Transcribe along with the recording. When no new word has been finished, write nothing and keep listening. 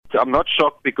I'm not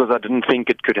shocked because I didn't think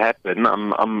it could happen.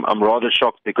 I'm rather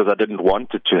shocked because I didn't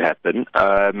want it to happen.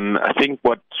 I think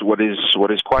what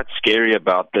is quite scary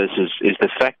about this is the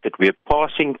fact that we're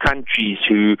passing countries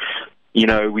who,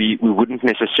 we wouldn't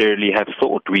necessarily have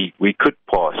thought we could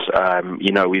pass.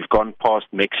 We've gone past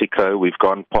Mexico, we've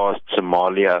gone past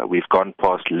Somalia, we've gone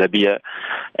past Libya,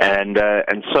 and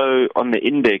so on the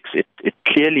index, it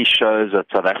clearly shows that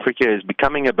South Africa is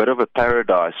becoming a bit of a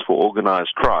paradise for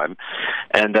organized crime,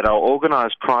 and that our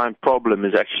organized crime problem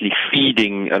is actually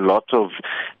feeding a lot of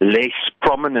less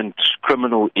prominent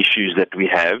criminal issues that we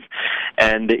have.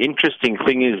 And the interesting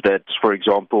thing is that, for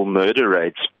example, murder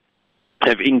rates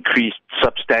have increased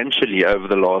substantially over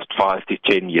the last 5 to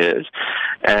 10 years,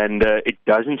 and it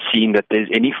doesn't seem that there's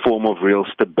any form of real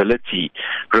stability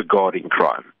regarding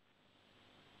crime.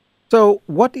 So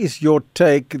what is your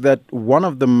take that one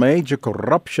of the major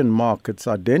corruption markets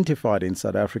identified in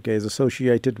South Africa is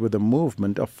associated with the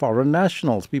movement of foreign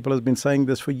nationals? People have been saying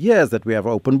this for years, that we have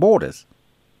open borders.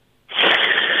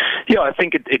 Yeah, I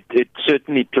think it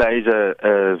certainly plays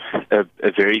a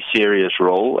very serious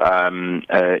role.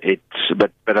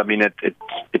 But I mean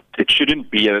it shouldn't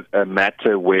be a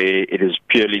matter where it is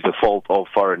purely the fault of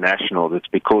foreign nationals. It's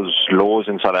because laws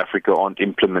in South Africa aren't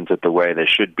implemented the way they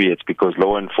should be. It's because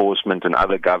law enforcement and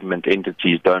other government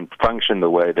entities don't function the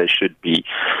way they should be,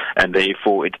 and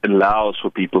therefore it allows for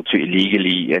people to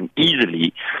illegally and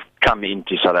easily come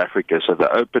into South Africa. So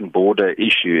the open border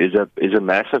issue is a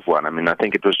massive one. I mean, I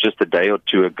think it was just a day or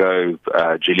two ago,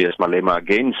 Julius Malema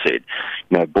again said,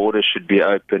 borders should be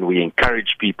open. We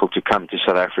encourage people to come to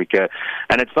South Africa.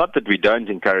 And it's not that we don't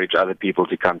encourage other people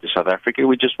to come to South Africa.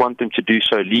 We just want them to do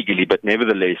so legally. But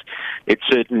nevertheless, it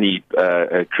certainly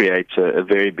creates a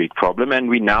very big problem. And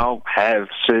we now have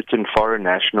certain foreign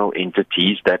national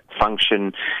entities that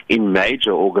function in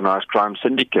major organized crime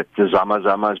syndicates, the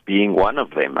Zama-Zamas being one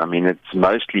of them. I mean, it's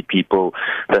mostly people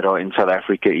that are in South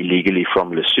Africa illegally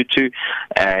from Lesotho,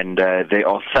 and there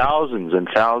are thousands and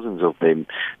thousands of them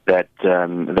that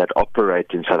operate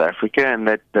in South Africa and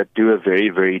that do a very,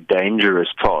 very dangerous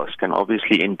task, and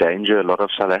obviously endanger a lot of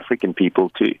South African people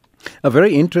too. A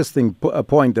very interesting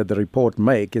point that the report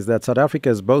makes is that South Africa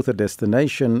is both a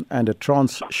destination and a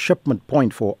transshipment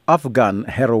point for Afghan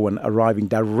heroin arriving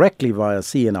directly via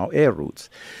sea and our air routes.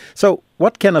 So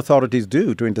what can authorities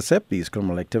do to intercept these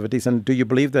criminal activities? And do you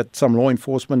believe that some law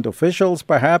enforcement officials,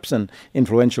 perhaps, and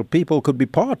influential people could be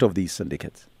part of these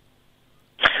syndicates?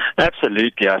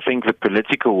 Absolutely. I think the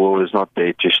political will is not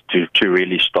there just to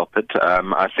really stop it.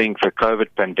 I think the COVID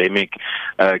pandemic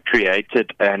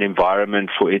created an environment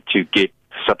for it to get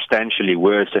substantially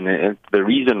worse, and the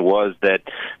reason was that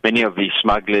many of these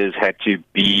smugglers had to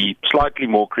be slightly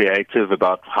more creative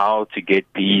about how to get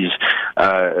these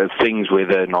things,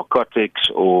 whether narcotics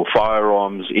or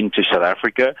firearms, into South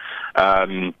Africa,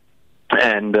 and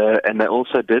they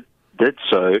also did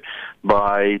so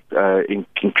by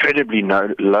incredibly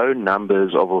low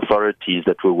numbers of authorities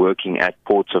that were working at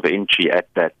ports of entry at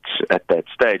that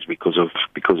stage because of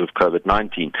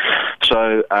COVID-19.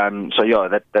 So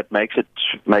that makes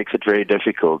it very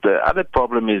difficult. The other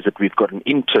problem is that we've got an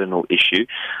internal issue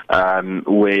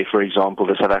where, for example,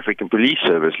 the South African Police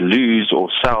Service lose or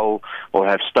sell or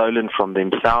have stolen from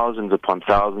them thousands upon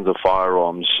thousands of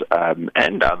firearms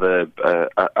and other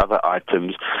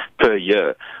items per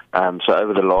year. So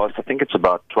over the last, I think it's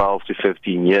about 12 to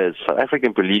 15 years, South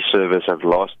African Police Service have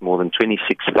lost more than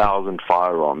 26,000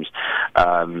 firearms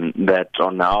that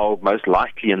are now most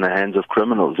likely in the hands of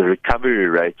criminals. The recovery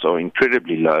rates are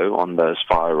incredibly low on those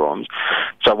firearms.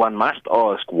 So one must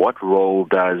ask, what role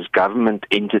does government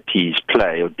entities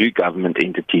play, or do government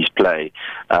entities play,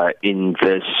 in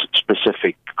this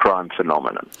specific crime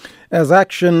phenomenon? As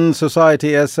Action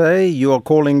Society SA, you are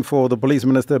calling for the Police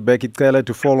Minister, Bheki Cele,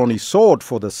 to fall on his sword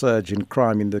for the surge in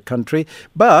crime in the country.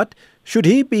 But should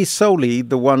he be solely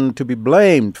the one to be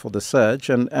blamed for the surge,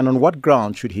 and on what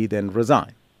ground should he then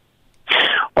resign?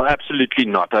 Well, absolutely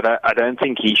not. I don't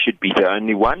think he should be the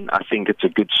only one. I think it's a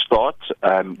good start.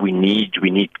 We need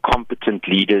competent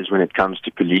leaders when it comes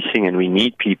to policing, and we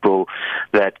need people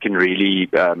that can really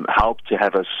help to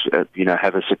have us,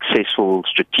 have a successful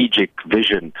strategic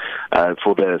vision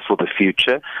for the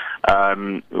future.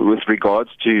 With regards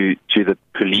to the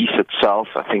police itself,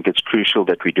 I think it's crucial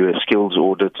that we do a skills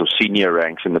audit of senior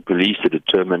ranks in the police to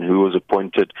determine who was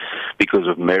appointed because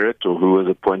of merit or who was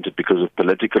appointed because of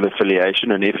political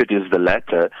affiliation. And if it is the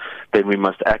latter, then we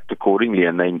must act accordingly,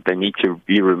 and they need to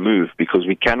be removed, because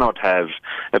we cannot have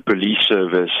a police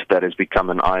service that has become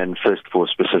an iron fist for a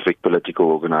specific political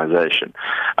organization.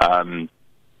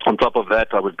 On top of that,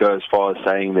 I would go as far as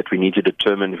saying that we need to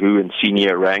determine who in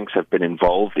senior ranks have been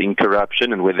involved in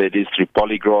corruption, and whether it is through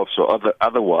polygraphs or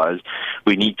otherwise,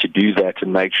 we need to do that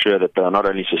and make sure that they are not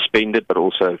only suspended but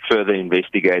also further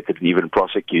investigated and even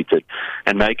prosecuted,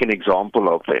 and make an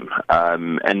example of them.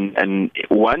 And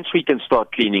once we can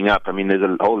start cleaning up, I mean, there's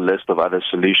a whole list of other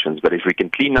solutions, but if we can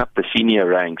clean up the senior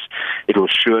ranks, it will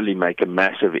surely make a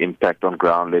massive impact on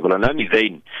ground level, and only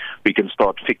then we can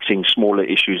start fixing smaller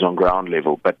issues on ground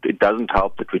level. But it doesn't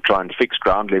help that we try and fix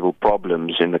ground level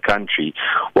problems in the country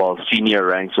while senior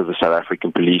ranks of the South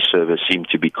African Police Service seem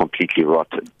to be completely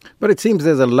rotten. But it seems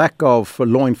there's a lack of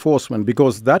law enforcement,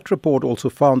 because that report also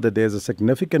found that there's a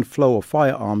significant flow of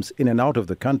firearms in and out of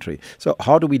the country. So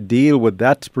how do we deal with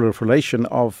that proliferation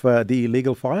of the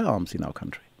illegal firearms in our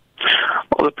country?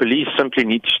 Well, the police simply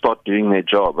need to start doing their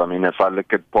job. I mean, if I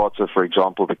look at parts of, for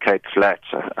example, the Cape Flats,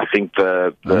 I think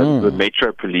the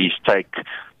Metro Police take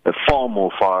far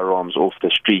more firearms off the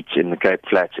streets in the Cape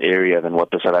Flats area than what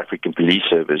the South African Police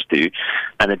Service do.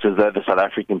 And it's as though the South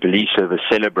African Police Service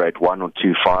celebrate one or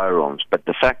two firearms. But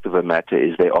the fact of the matter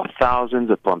is there are thousands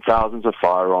upon thousands of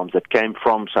firearms that came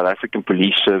from South African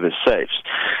Police Service safes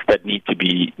that need to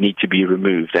be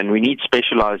removed. And we need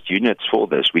specialized units for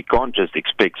this. We can't just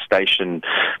expect station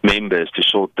members to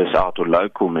sort this out, or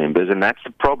local members. And that's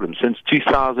the problem. Since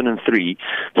 2003,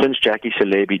 since Jackie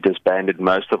Selebi disbanded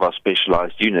most of our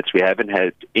specialized units, we haven't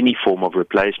had any form of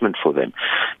replacement for them.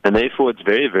 And therefore, it's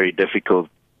very, very difficult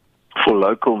for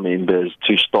local members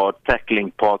to start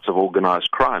tackling parts of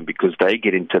organized crime, because they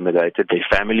get intimidated, their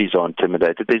families are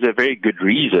intimidated. There's a very good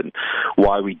reason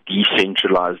why we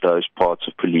decentralize those parts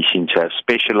of policing, to have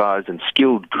specialized and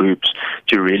skilled groups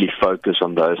to really focus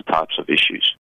on those types of issues.